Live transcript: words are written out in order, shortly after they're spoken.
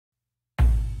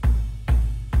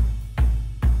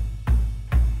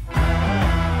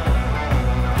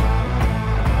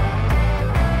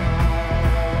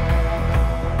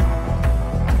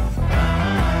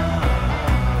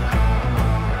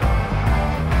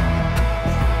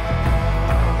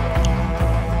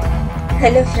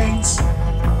Hello friends.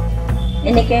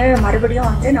 இன்னைக்கு மறுபடியும்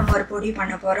வந்து நம்ம ஒரு பொடி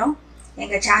பண்ண போறோம்.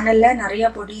 எங்க சேனல்ல நிறைய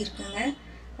பொடி இருக்குங்க.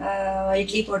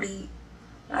 இட்லி பொடி,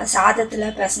 சாதத்துல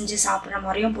பிசைஞ்சு சாப்பிடுற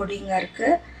மாதிரியும் பொடிங்க இருக்கு.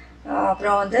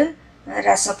 அப்புறம் வந்து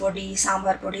ரச பொடி,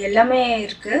 சாம்பார் பொடி எல்லாமே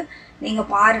இருக்கு. நீங்க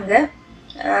பாருங்க.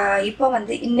 இப்போ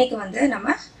வந்து இன்னைக்கு வந்து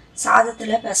நம்ம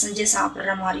சாதத்துல பிசைஞ்சு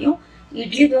சாப்பிடுற மாதிரியும்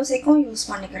இட்லி தோசைக்கும் யூஸ்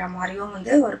பண்ணிக்கிற மாதிரியும்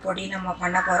வந்து ஒரு பொடி நம்ம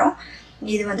பண்ண போறோம்.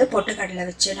 இது வந்து பொட்டுக்கடலை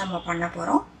வச்சு நம்ம பண்ண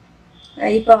போறோம்.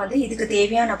 இப்போ வந்து இதுக்கு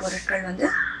தேவையான பொருட்கள் வந்து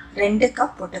 2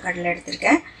 கப் பொட்டுக்கடலை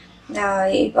எடுத்திருக்கேன்.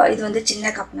 இப்போ இது வந்து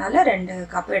சின்ன கப்னால 2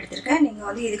 கப் எடுத்திருக்கேன். நீங்கள்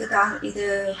வந்து இது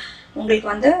உங்களுக்கு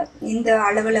வந்து இந்த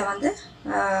அளவில் வந்து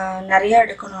நிறையா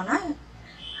எடுக்கணும்னா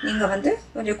நீங்கள் வந்து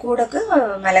கொஞ்சம் கூடக்கு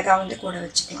மிளகாய் வந்து கூட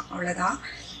வச்சுக்கலாம், அவ்வளோதான்.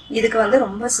 இதுக்கு வந்து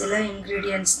ரொம்ப சில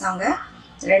இன்க்ரீடியன்ட்ஸ் தாங்க.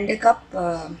 2 கப்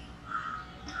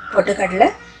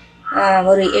பொட்டுக்கடலை,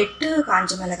 ஒரு 8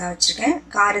 காஞ்ச மிளகாய் வச்சுருக்கேன்.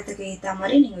 காரத்துக்கு ஏற்ற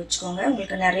மாதிரி நீங்கள் வச்சுக்கோங்க.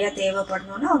 உங்களுக்கு நிறையா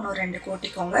தேவைப்படணுன்னா இன்னும் 2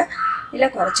 கூட்டிக்கோங்க, இல்லை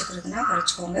குறைச்சிக்கிறதுனா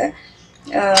குறைச்சிக்கோங்க.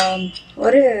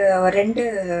 ஒரு 2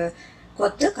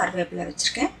 கொத்து கருவேப்பிலை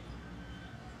வச்சுருக்கேன்.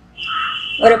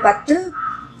 ஒரு 10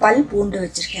 பல் பூண்டு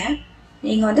வச்சுருக்கேன்.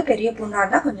 நீங்கள் வந்து பெரிய பூண்டாக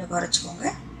இருந்தால் கொஞ்சம்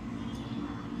குறைச்சிக்கோங்க.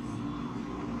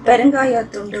 பெருங்காய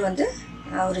துண்டு வந்து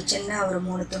ஒரு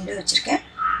 3 துண்டு வச்சுருக்கேன்,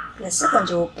 ப்ளஸ்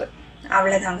கொஞ்சம் உப்பு,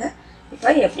 அவ்வளோதாங்க. இப்போ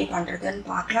எப்படி பண்ணுறதுன்னு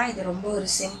பார்க்கலாம். இது ரொம்ப ஒரு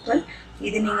சிம்பிள்.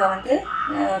 இது நீங்கள் வந்து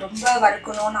ரொம்ப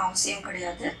வறுக்கணும்னு அவசியம்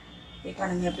கிடையாது. இப்போ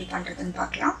நம்ம எப்படி பண்ணுறதுன்னு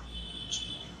பார்க்கலாம்.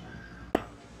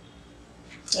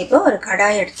 இப்போ ஒரு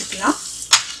கடாய் எடுத்துக்கலாம்.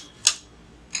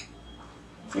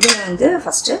 இதில் வந்து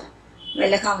ஃபஸ்ட்டு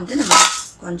மிளகாய் வந்து நம்ம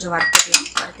கொஞ்சம் வறுத்து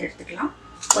எடுத்துக்கலாம்.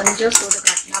 கொஞ்சம் சூடு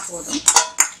காட்டினா போதும்.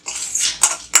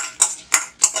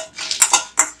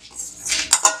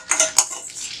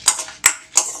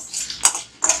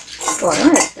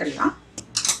 போதும், எடுத்துடலாம்.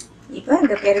 இப்போ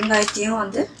இந்த பெருங்காயத்தையும்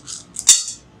வந்து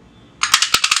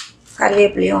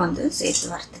கருவேப்பிலையும் வந்து சேர்த்து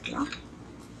வறுத்துக்கலாம்.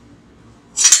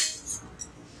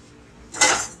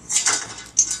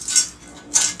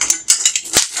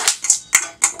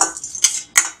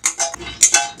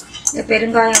 இந்த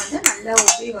பெருங்காயம் வந்து நல்லா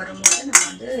உப்பி வரும்போது நம்ம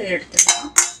வந்து எடுத்துக்கலாம்.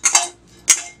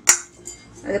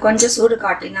 அது கொஞ்சம் சூடு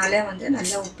காட்டினாலே வந்து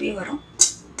நல்லா உப்பி வரும்.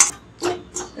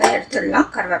 எடுத்துடலாம்.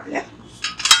 கருவேப்பிலை,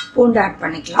 பூண்டு ஆட்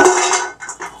பண்ணிக்கலாம்.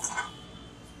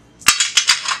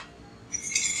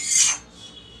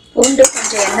 பூண்டு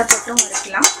கொஞ்சம் எண்ணெய் போட்டும்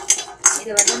வறுக்கலாம்.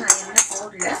 இது வந்து நான் எண்ணெய்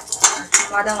போடல,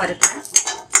 சும்மா தான் வறுக்கிறேன்.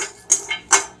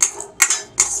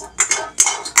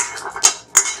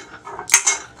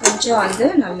 கொஞ்சம் வந்து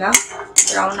நல்லா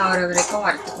ப்ரௌன் ஆகிற வரைக்கும்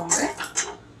வறுத்துக்கோங்க.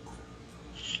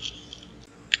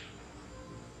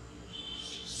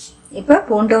 இப்போ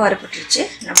பூண்டும் வறுப்பட்டுருச்சு,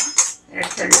 நம்ம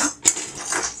எடுத்துடலாம்.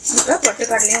 இப்போ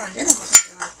பொட்டுக்கடலையும் வந்து நம்ம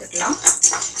கொஞ்சம் வறுத்துக்கலாம்.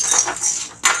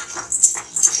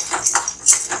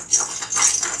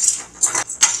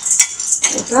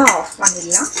 இப்போ ஆஃப்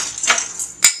பண்ணிடலாம்.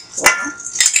 போதும்.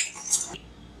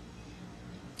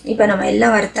 இப்போ நம்ம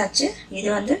எல்லாம் வறுத்தாச்சு. இது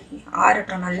வந்து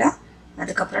ஆறட்டும் நல்லா,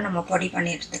 அதுக்கப்புறம் நம்ம பொடி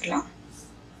பண்ணி எடுத்துக்கலாம்.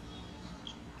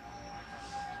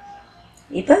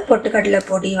 இப்போ பொட்டுக்கடலை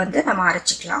பொடி வந்து நம்ம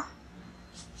அரைச்சிக்கலாம்.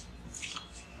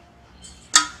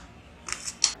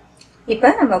 இப்போ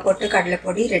நம்ம பொட்டுக்கடலை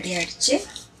பொடி ரெடி ஆயிடுச்சு.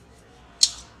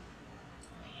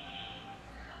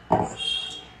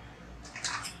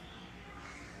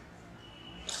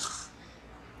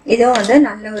 இது வந்து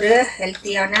நல்ல ஒரு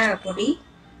ஹெல்த்தியான பொடி.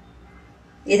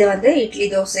 இது வந்து இட்லி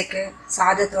தோசைக்கு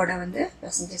சாதத்தோட வந்து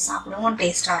பிசைஞ்சு சாப்பிடவும்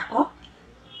டேஸ்டாக இருக்கும்.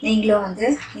 நீங்களும் வந்து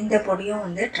இந்த பொடியும்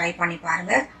வந்து ட்ரை பண்ணி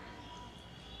பாருங்கள்.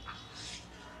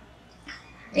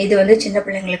 இது வந்து சின்ன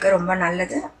பிள்ளைங்களுக்கு ரொம்ப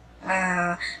நல்லது.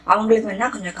 அவங்களுக்கு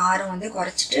வேணால் கொஞ்சம் காரம் வந்து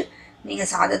குறைச்சிட்டு நீங்கள்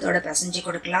சாதத்தோட பிசைஞ்சு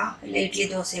கொடுக்கலாம், இல்லை இட்லி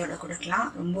தோசையோட கொடுக்கலாம்.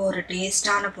 ரொம்ப ஒரு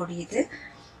டேஸ்டான பொடி இது.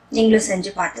 நீங்களும்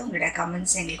செஞ்சு பார்த்து உங்களோட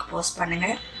கமெண்ட்ஸ் எங்களுக்கு போஸ்ட்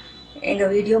பண்ணுங்கள்.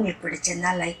 எங்கள் வீடியோ உங்களுக்கு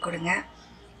பிடிச்சிருந்தா லைக் கொடுங்க.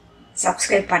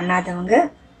 சப்ஸ்கிரைப் பண்ணாதவங்க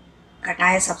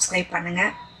கட்டாயம் சப்ஸ்கிரைப்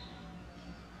பண்ணுங்கள்.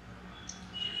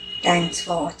 தேங்க்ஸ்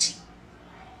ஃபார் வாட்சிங்.